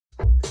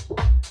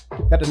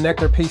Got the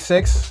Nectar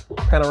P6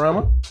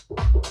 panorama.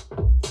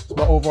 It's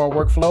my overall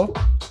workflow.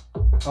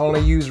 I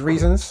only use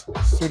Reasons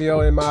Studio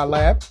in my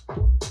lab.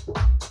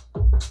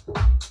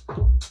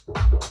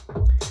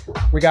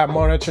 We got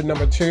monitor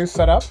number 2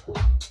 set up.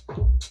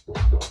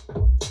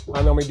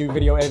 I normally do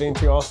video editing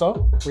too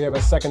also. We have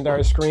a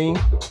secondary screen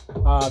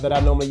that I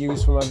normally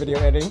use for my video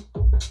editing.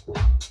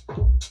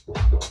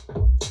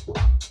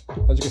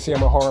 As you can see,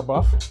 I'm a horror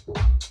buff.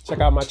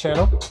 Check out my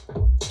channel,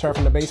 Turf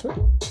in the Basement.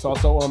 It's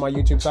also on my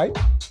YouTube site.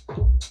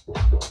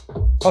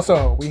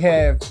 Also, we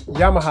have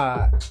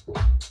Yamaha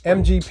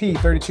MGP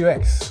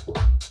 32X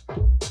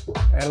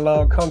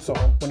analog console,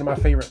 one of my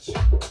favorites.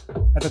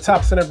 At the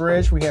top center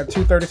bridge, we have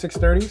two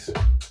 3630s,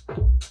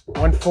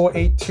 one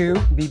 482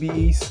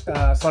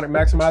 BBE sonic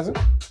maximizer,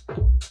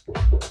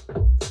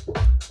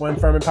 one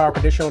firm and power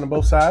conditioner on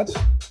both sides,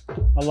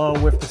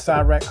 along with the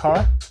side rack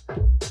car.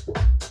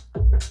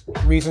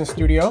 Reasons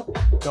Studio,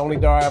 the only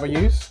DAW I ever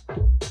use.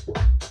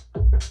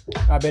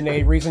 I've been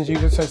a Reasons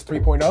user since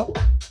 3.0.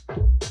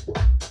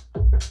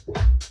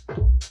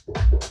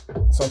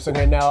 So I'm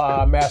sitting here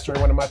now mastering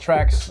one of my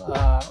tracks.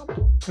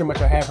 Pretty much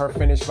I have her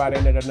finished by the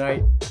end of the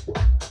night.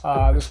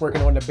 Just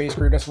working on the bass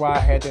group. That's why I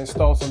had to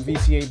install some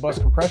VCA bus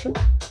compression,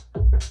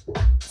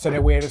 so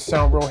that way it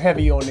sound real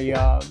heavy on the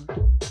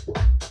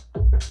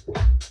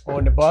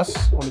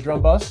bus, on the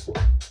drum bus.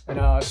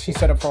 And she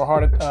set up for a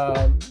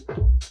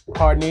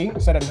hard knee,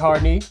 set it in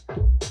hard knee,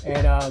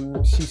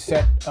 and she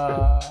set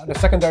the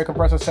secondary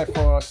compressor set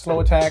for a slow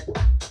attack,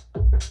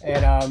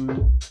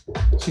 and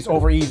she's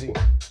over easy.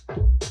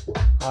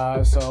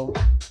 So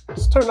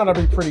it's turned out to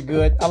be pretty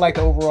good. I like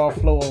the overall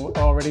flow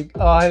already.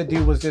 All I had to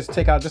do was just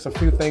take out just a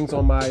few things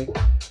on my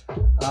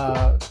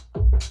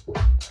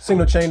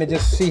signal chain and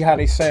just see how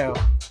they sound.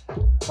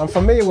 I'm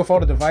familiar with all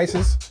the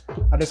devices.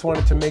 I just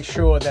wanted to make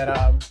sure that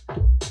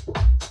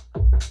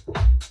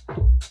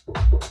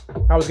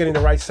I was getting the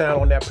right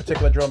sound on that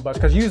particular drum bus,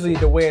 because usually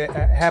the way it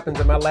happens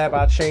in my lab,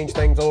 I change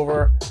things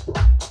over.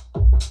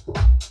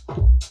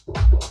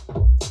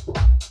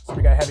 So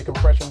we got heavy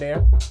compression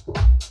there.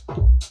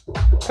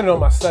 Depending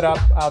on my setup,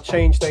 I'll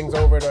change things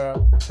over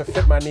to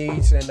fit my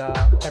needs and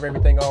have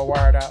everything all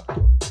wired out.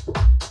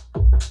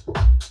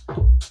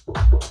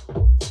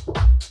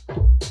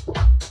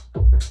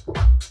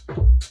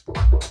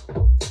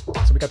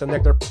 So we got the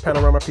Nectar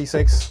Panorama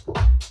P6.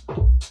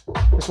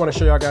 Just want to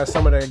show y'all guys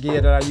some of the gear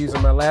that I use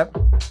in my lab.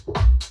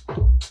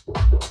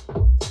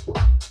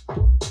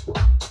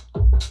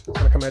 I'm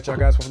gonna come at y'all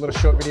guys with a little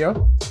short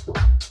video.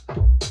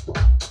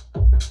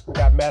 We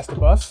got Master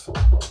Bus.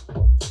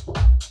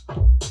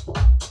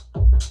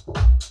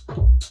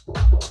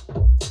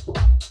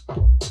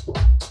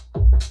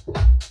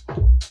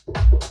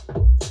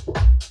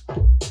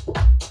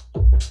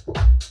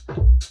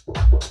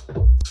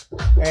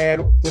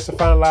 And just to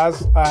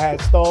finalize, I had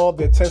installed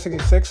the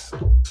 1066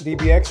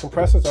 DBX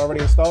compressor. It's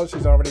already installed.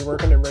 She's already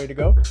working and ready to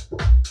go.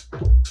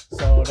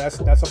 So that's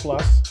a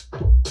plus.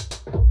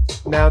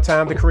 Now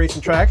time to create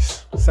some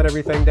tracks. Set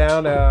everything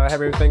down. Have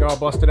everything all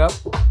busted up.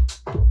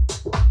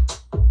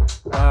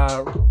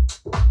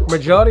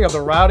 Majority of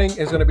the routing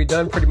is going to be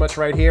done pretty much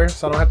right here,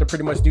 so I don't have to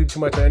pretty much do too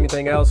much of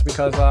anything else,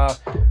 because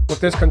with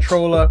this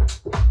controller,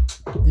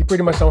 you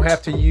pretty much don't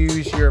have to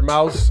use your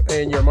mouse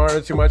and your monitor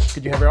too much,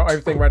 because you have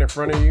everything right in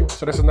front of you.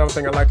 So that's another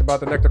thing I liked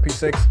about the Nectar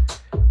P6.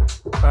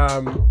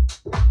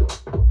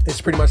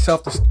 It's pretty much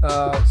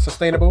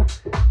self-sustainable.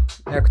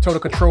 You have total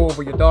control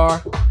over your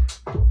DAW,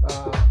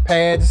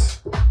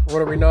 pads,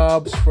 rotary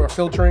knobs for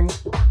filtering,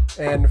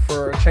 and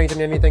for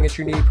changing anything that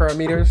you need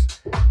parameters.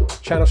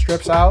 Channel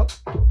strips out.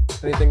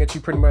 Anything that you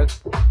pretty much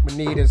would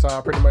need is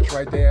pretty much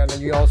right there. And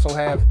then you also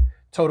have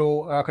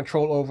total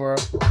control over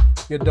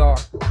your DAW.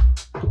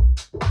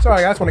 So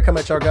I just want to come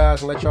at y'all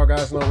guys and let y'all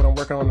guys know what I'm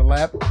working on in the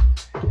lab.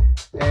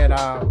 And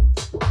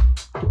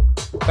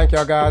thank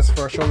y'all guys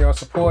for showing y'all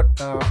support,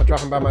 for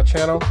dropping by my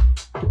channel.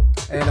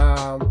 And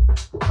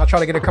I'll try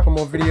to get a couple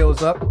more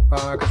videos up,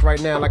 because right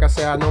now, like I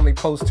said, I normally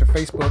post to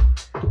Facebook,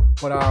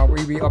 but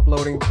we'll be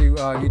uploading to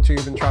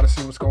YouTube and try to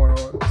see what's going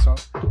on. So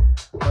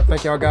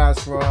thank y'all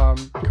guys for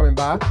coming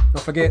by.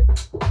 Don't forget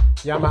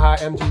Yamaha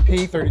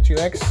MGP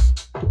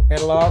 32X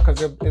analog,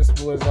 because this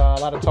was a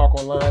lot of talk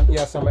online.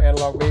 Yes, I'm an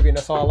analog baby, and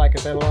that's all I like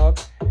is analog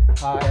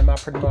in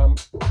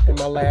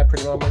my lab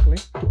predominantly.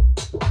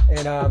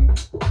 And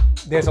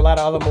there's a lot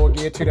of other more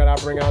gear too that I'll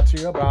bring out to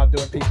you, but I'll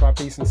do it piece by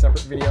piece in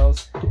separate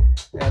videos,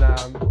 and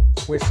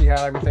we'll see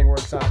how everything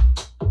works out.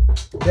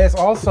 There's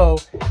also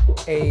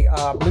a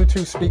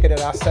Bluetooth speaker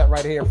that I set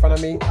right here in front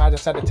of me. I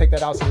just had to take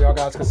that out so y'all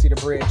guys can see the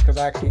bridge, because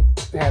I actually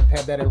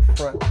have that in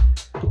front.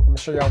 I'm gonna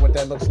show y'all what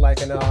that looks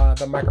like, and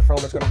the microphone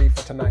is gonna be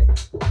for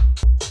tonight.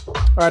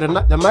 All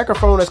right, the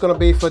microphone that's going to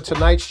be for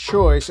tonight's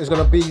choice is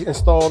going to be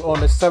installed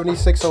on the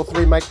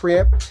 7603 mic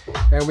preamp,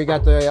 and we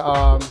got the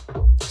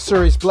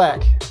Series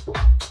Black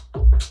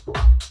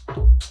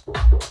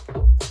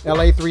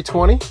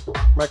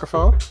LA320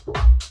 microphone.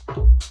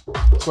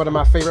 It's one of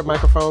my favorite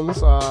microphones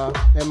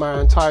in my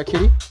entire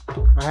kitty.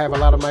 I have a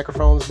lot of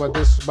microphones, but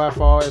this by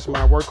far is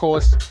my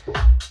workhorse.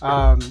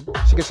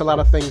 She gets a lot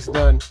of things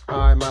done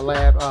in my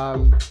lab.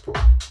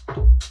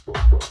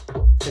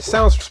 It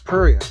sounds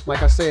superior.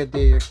 Like I said,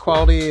 the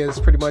quality is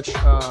pretty much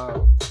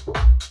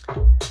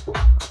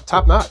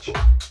top notch.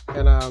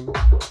 And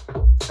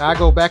I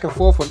go back and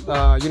forth with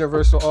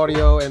Universal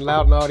Audio and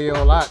Loudon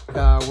Audio a lot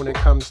when it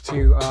comes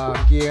to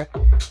gear,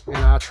 and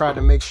I try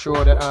to make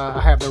sure that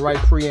I have the right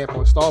preamp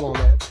installed on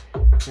that.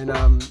 And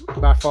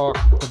by far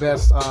the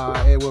best,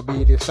 it will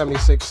be the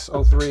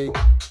 7603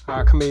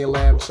 Chameleon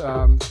Labs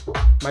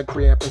mic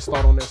preamp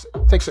installed on this.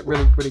 It takes it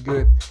really, really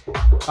good.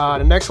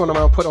 The next one I'm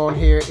going to put on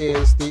here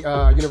is the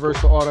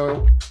Universal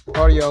Audio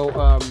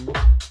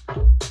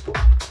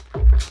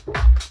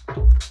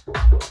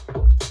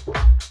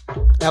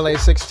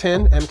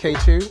LA610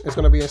 MK2 is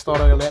going to be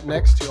installed on that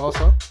next too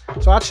also.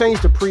 So I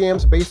changed the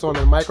preamps based on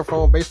the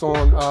microphone, based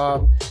on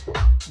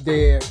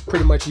the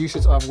pretty much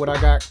usage of what I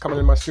got coming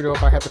in my studio.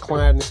 If I have the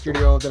client in the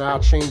studio, then I'll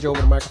change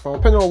over the microphone.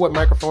 Depending on what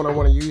microphone I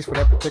want to use for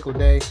that particular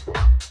day,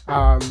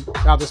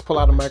 I'll just pull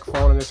out a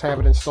microphone and just have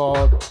it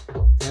installed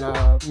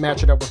and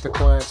match it up with the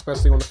client,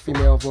 especially on the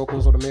female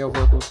vocals or the male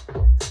vocals.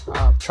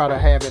 Try to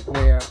have it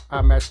where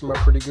I match them up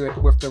pretty good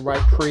with the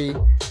right pre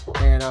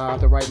and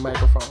the right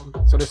microphone.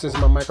 So this is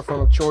my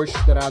microphone of choice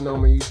that I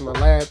normally use in my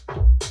lab,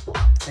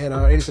 and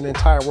it is an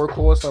entire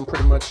workhorse. I'm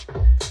pretty much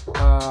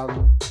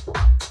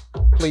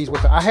pleased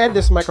with it. I had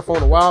this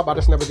microphone a while, but I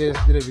just never did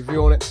a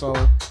review on it, so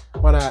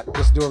why not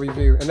just do a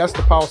review? And that's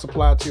the power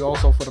supply too,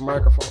 also for the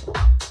microphone.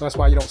 So that's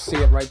why you don't see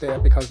it right there,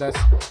 because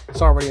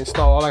it's already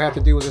installed. All I have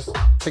to do is just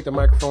take the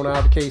microphone out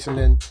of the case and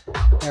then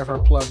have her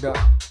plugged up.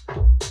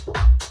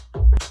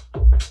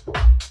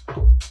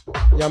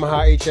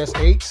 Yamaha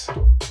HS8s,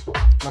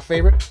 my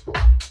favorite.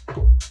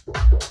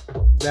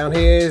 Down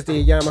here is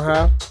the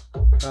Yamaha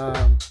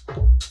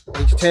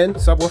H10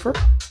 subwoofer.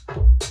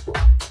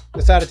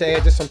 Decided to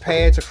add just some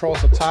pads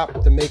across the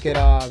top to make it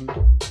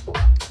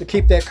to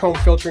keep that comb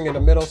filtering in the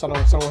middle, so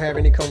I don't have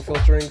any comb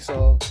filtering.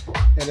 So,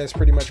 and that's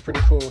pretty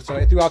cool.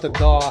 So throughout the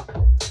DAW,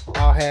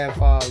 I'll have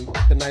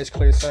the nice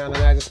clear sound,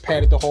 and I just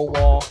padded the whole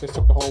wall. Just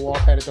took the whole wall,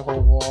 padded the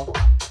whole wall,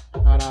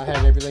 and I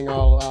have everything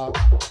all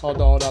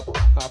dolled up,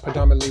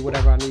 predominantly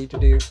whatever I need to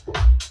do.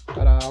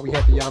 But we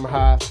have the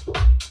Yamaha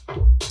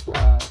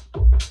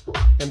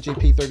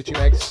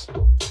MGP32X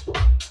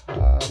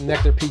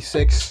Nectar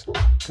P6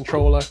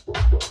 controller,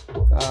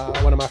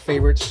 one of my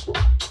favorites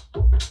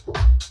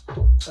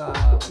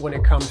when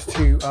it comes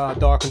to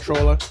DAW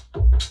controller.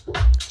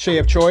 Shade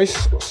of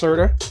choice,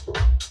 Serta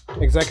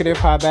Executive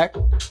High Back,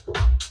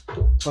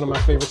 one of my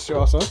favorites too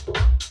also.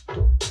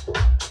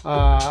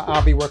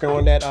 I'll be working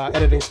on that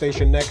editing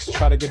station next,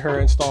 try to get her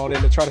installed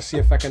in to try to see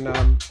if I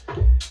can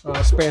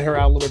span her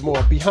out a little bit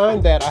more.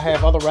 Behind that, I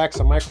have other racks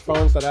of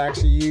microphones that I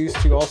actually use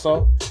too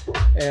also,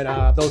 and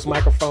those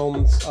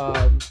microphones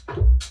are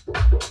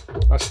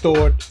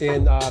stored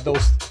in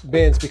those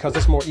bins because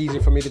it's more easy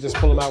for me to just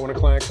pull them out when a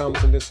client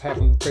comes and just have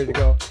them ready to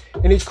go.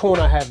 In each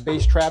corner I have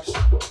bass traps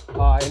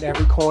in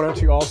every corner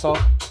too also,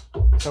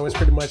 so it's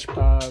pretty much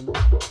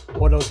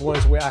one of those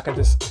ones where I can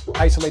just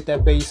isolate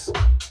that bass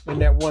in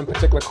that one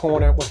particular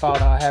corner without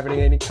having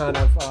any kind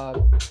of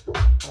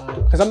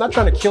because I'm not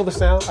trying to kill the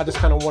sound. I just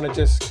kind of want to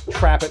just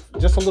trap it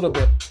just a little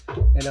bit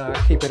and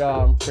keep it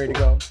ready to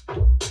go.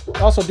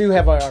 I also do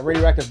have a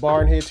radioactive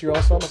bar in here too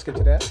also. Let's get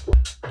to that.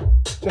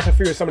 Just a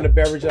few of some of the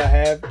beverages I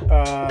have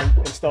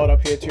installed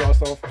up here too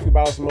also. A few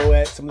bottles of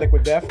Moet, some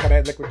Liquid Death, gotta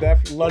have Liquid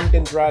Death,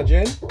 London Dry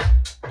Gin,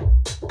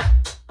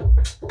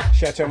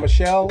 Chateau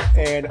Michelle,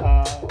 and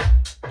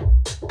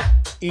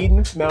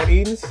Mount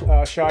Eden's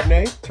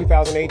Chardonnay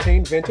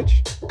 2018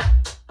 vintage,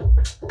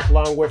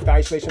 along with the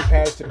isolation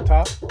pads to the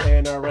top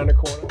and around the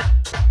corner.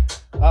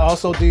 I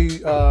also do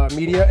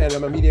media, and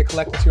I'm a media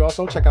collector too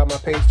also. Check out my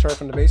page,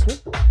 Turf in the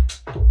Basement.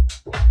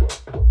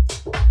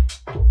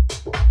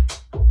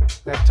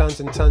 I have tons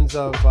and tons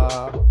of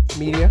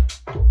media.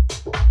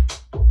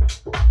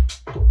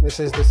 This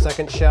is the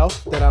second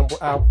shelf that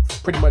I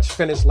pretty much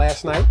finished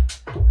last night.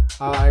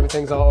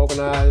 Everything's all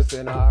organized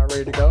and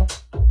ready to go.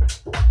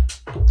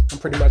 I'm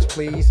pretty much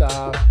pleased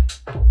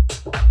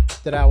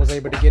that I was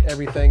able to get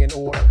everything in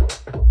order,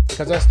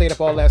 because I stayed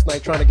up all last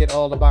night trying to get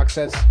all the box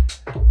sets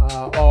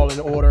all in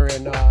order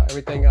and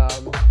everything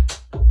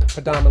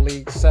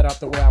predominantly set up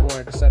the way I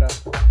wanted to set up.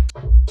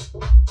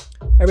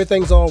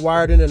 Everything's all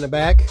wired in the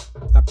back.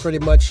 I pretty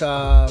much,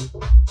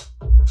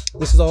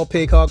 this is all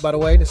pig hog, by the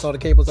way. This is all the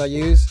cables I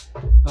use.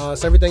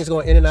 So everything's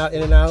going in and out,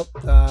 in and out.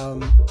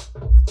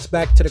 It's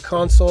back to the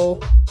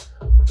console.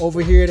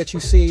 Over here that you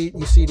see the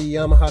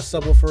Yamaha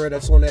subwoofer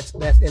that's on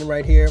that's in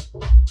right here.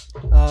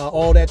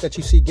 All that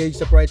you see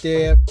gauged up right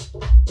there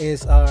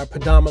is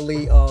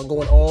predominantly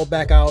going all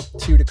back out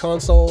to the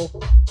console.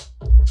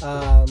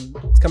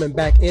 It's coming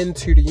back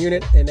into the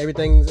unit, and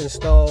everything's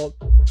installed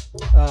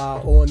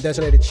on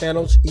designated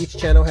channels. Each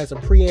channel has a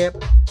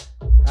preamp.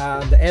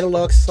 The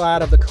analog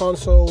side of the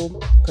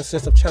console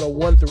consists of channel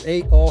 1 through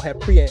 8, all have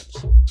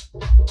preamps,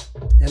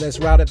 and it's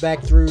routed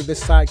back through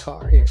this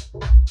sidecar here.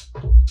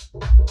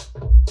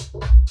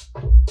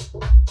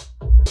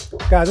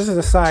 Guys, this is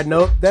a side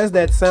note. That's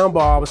that sound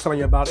bar I was telling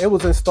you about. It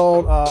was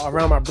installed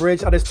around my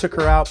bridge. I just took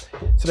her out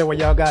so that way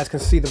y'all guys can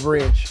see the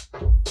bridge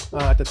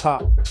at the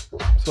top.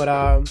 But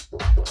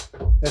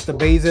that's the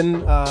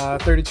Basin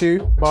 32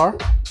 bar.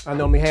 I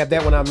normally have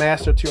that when I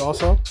master too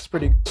also. It's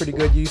pretty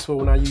good, useful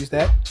when I use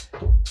that.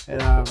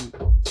 And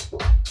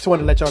just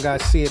wanted to let y'all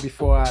guys see it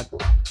before I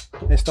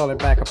install it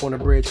back up on the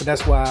bridge. So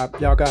that's why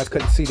y'all guys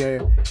couldn't see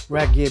the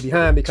rack gear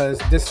behind, because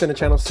this center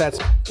channel sits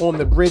on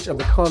the bridge of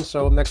the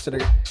console next to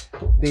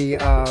the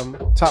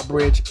top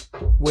bridge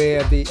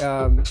where the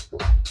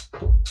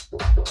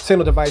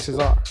signal devices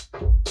are.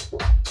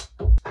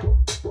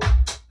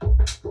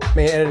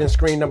 Main editing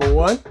screen number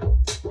 1.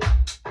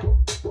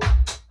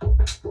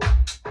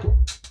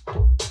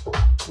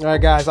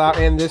 Alright guys, I'll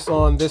end this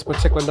on this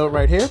particular note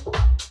right here.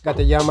 Got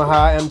the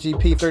Yamaha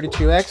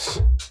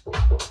MGP32X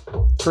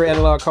for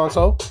analog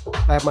console.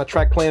 I have my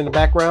track playing in the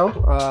background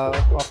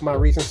off my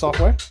Reason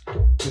software.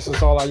 This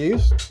is all I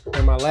use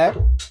in my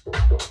lab.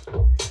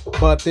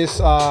 But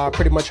this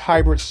pretty much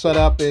hybrid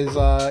setup is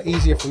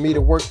easier for me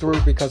to work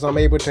through because I'm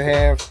able to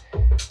have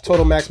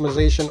total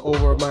maximization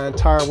over my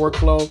entire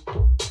workflow.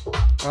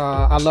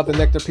 I love the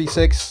Nectar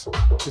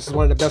P6. This is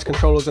one of the best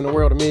controllers in the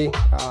world to me.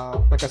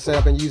 Like I said,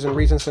 I've been using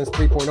Reason since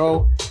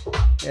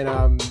 3.0, and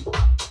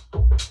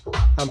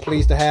I'm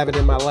pleased to have it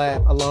in my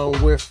lab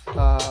along with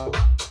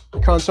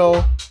the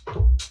console.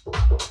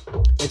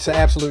 It's an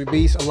absolute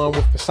beast, along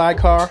with the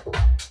sidecar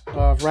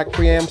of rack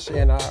preamps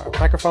and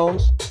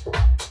microphones.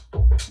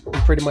 You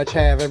pretty much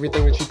have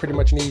everything that you pretty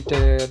much need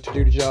to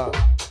do the job.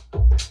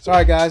 So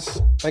alright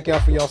guys, thank y'all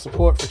for y'all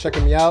support, for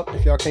checking me out.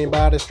 If y'all came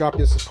by, just drop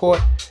your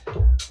support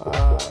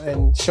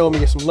and show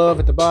me some love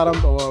at the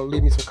bottom, or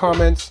leave me some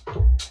comments,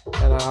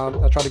 and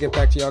I'll try to get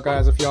back to y'all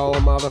guys. If y'all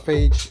on my other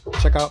page,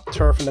 check out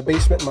Turf in the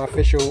Basement, my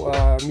official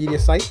media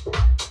site.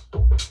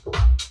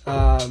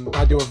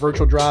 I do a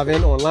virtual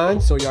drive-in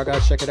online, so y'all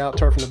guys check it out,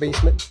 Turf in the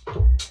Basement.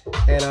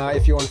 And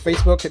if you're on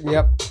Facebook, hit me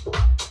up.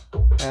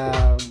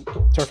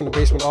 Turf in the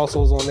Basement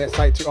also is on that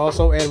site too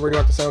also, and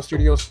RadioActive Sound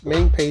Studios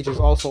main page is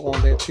also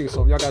on there too,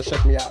 so y'all guys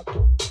check me out.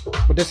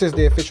 But this is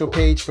the official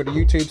page for the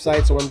YouTube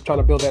site, so I'm trying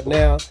to build that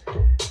now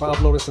by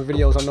uploading some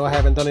videos. I know I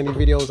haven't done any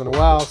videos in a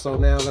while, so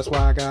now that's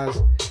why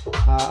guys,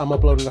 I'm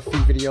uploading a few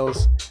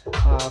videos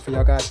for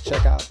y'all guys to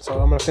check out. So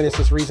I'm gonna finish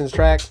this Reasons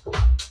track,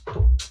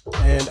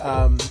 and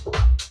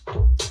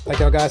thank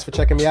y'all guys for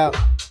checking me out,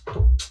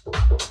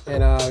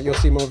 and you'll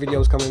see more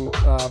videos coming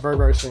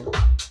very soon.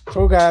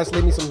 So guys,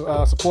 leave me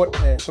some support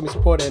and show me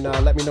support, and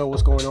let me know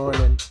what's going on,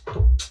 and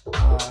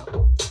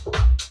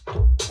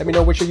let me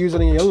know what you're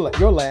using in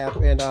your lab,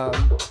 and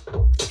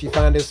if you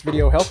find this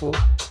video helpful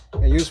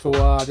and useful,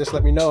 just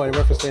let me know in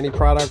reference to any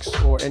products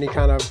or any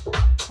kind of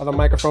other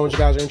microphones you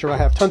guys are interested. I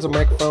have tons of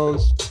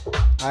microphones.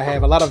 I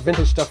have a lot of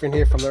vintage stuff in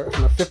here from the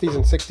 50s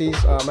and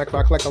 60s.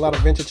 I collect a lot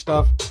of vintage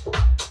stuff.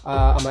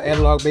 I'm an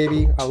analog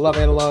baby. I love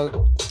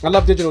analog. I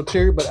love digital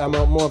too, but I'm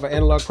more of an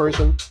analog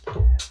person.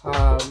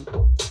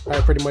 I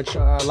have pretty much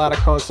a lot of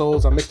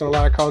consoles. I mixed in a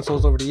lot of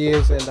consoles over the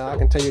years, and I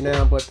can tell you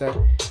now, but the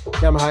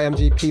Yamaha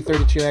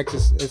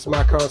MGP32X is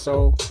my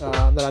console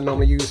that I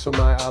normally use for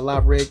my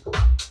live rig,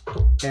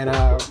 and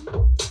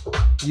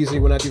usually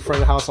when I do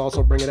front of the house, I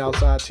also bring it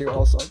outside too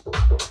also.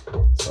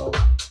 So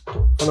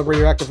from the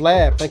RadioActive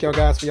Lab, thank y'all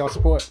guys for y'all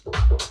support.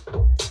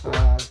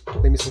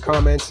 Leave me some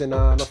comments, and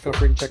feel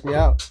free to check me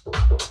out.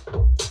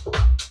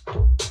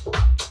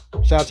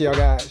 Shout out to y'all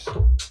guys.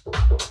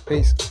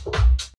 Peace.